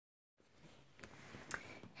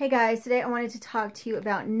Hey guys, today I wanted to talk to you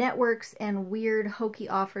about networks and weird hokey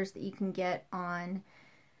offers that you can get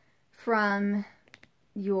from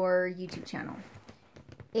your YouTube channel.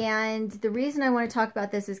 And the reason I want to talk about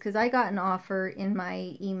this is because I got an offer in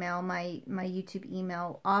my email, my YouTube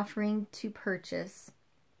email, offering to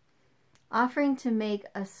make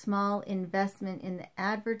a small investment in the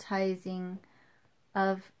advertising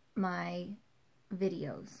of my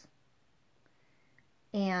videos.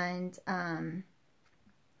 And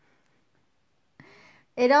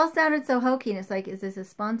it all sounded so hokey, and it's like, is this a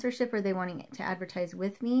sponsorship? Are they wanting to advertise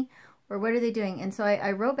with me? Or what are they doing? And so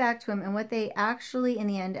I wrote back to them, and what they actually, in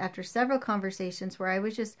the end, after several conversations where I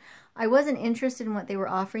wasn't interested in what they were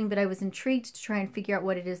offering, but I was intrigued to try and figure out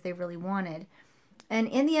what it is they really wanted. And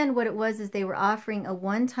in the end, what it was is they were offering a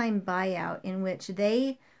one-time buyout in which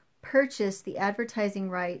they purchased the advertising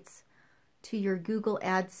rights to your Google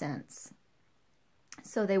AdSense.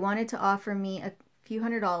 So they wanted to offer me a few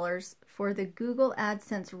 $100s for the Google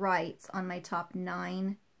AdSense rights on my top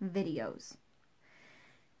 9 videos.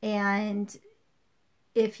 And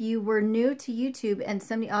if you were new to YouTube and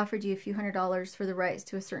somebody offered you a few $100s for the rights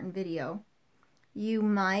to a certain video, you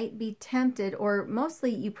might be tempted, or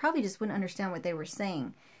mostly you probably just wouldn't understand what they were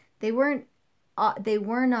saying. They were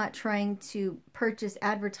not trying to purchase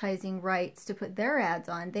advertising rights to put their ads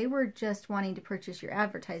on. They were just wanting to purchase your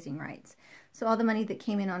advertising rights. So all the money that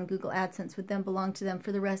came in on Google AdSense would then belong to them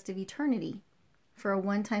for the rest of eternity for a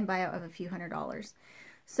one-time buyout of a few $100s.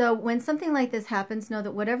 So when something like this happens, know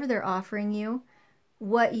that whatever they're offering you,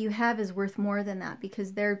 what you have is worth more than that,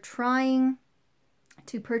 because they're trying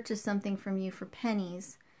to purchase something from you for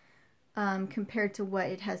pennies compared to what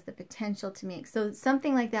it has the potential to make. So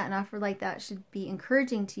something like that, an offer like that, should be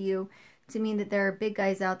encouraging to you, to mean that there are big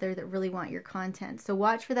guys out there that really want your content. So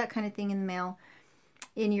watch for that kind of thing in the mail,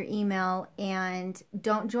 in your email, and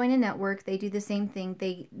don't join a network. They do the same thing.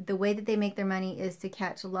 The way that they make their money is to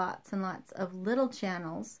catch lots and lots of little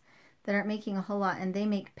channels that aren't making a whole lot, and they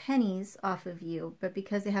make pennies off of you. But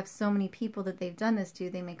because they have so many people that they've done this to,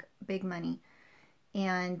 they make big money,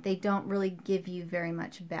 and they don't really give you very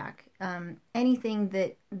much back. Anything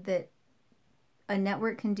that a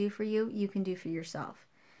network can do for you, you can do for yourself.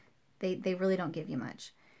 They really don't give you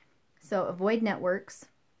much. So avoid networks.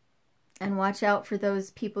 And watch out for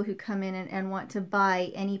those people who come in and want to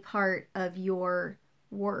buy any part of your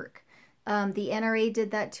work. The NRA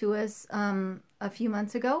did that to us a few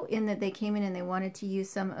months ago, in that they came in and they wanted to use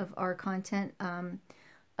some of our content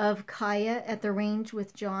of Kaya at the range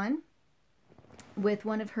with John, with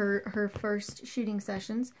one of her first shooting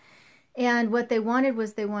sessions. And what they wanted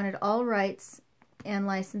was, they wanted all rights and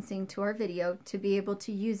licensing to our video to be able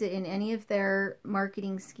to use it in any of their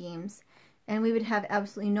marketing schemes. And we would have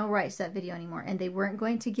absolutely no rights to that video anymore. And they weren't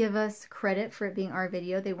going to give us credit for it being our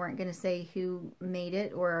video. They weren't going to say who made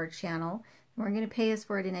it or our channel. They weren't going to pay us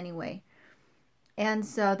for it in any way. And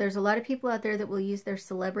so there's a lot of people out there that will use their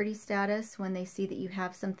celebrity status when they see that you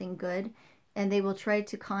have something good, and they will try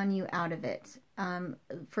to con you out of it.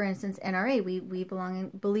 For instance, NRA, we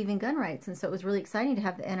believe in gun rights, and so it was really exciting to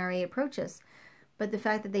have the NRA approach us. But the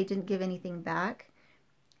fact that they didn't give anything back,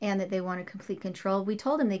 and that they wanted complete control. We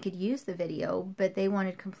told them they could use the video, but they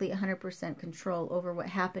wanted complete 100% control over what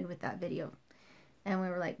happened with that video. And we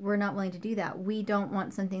were like, we're not willing to do that. We don't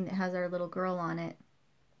want something that has our little girl on it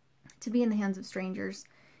to be in the hands of strangers,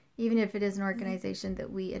 even if it is an organization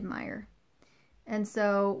that we admire. And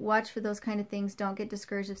so watch for those kind of things. Don't get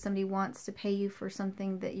discouraged if somebody wants to pay you for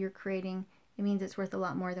something that you're creating. It means it's worth a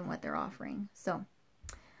lot more than what they're offering. So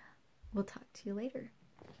we'll talk to you later.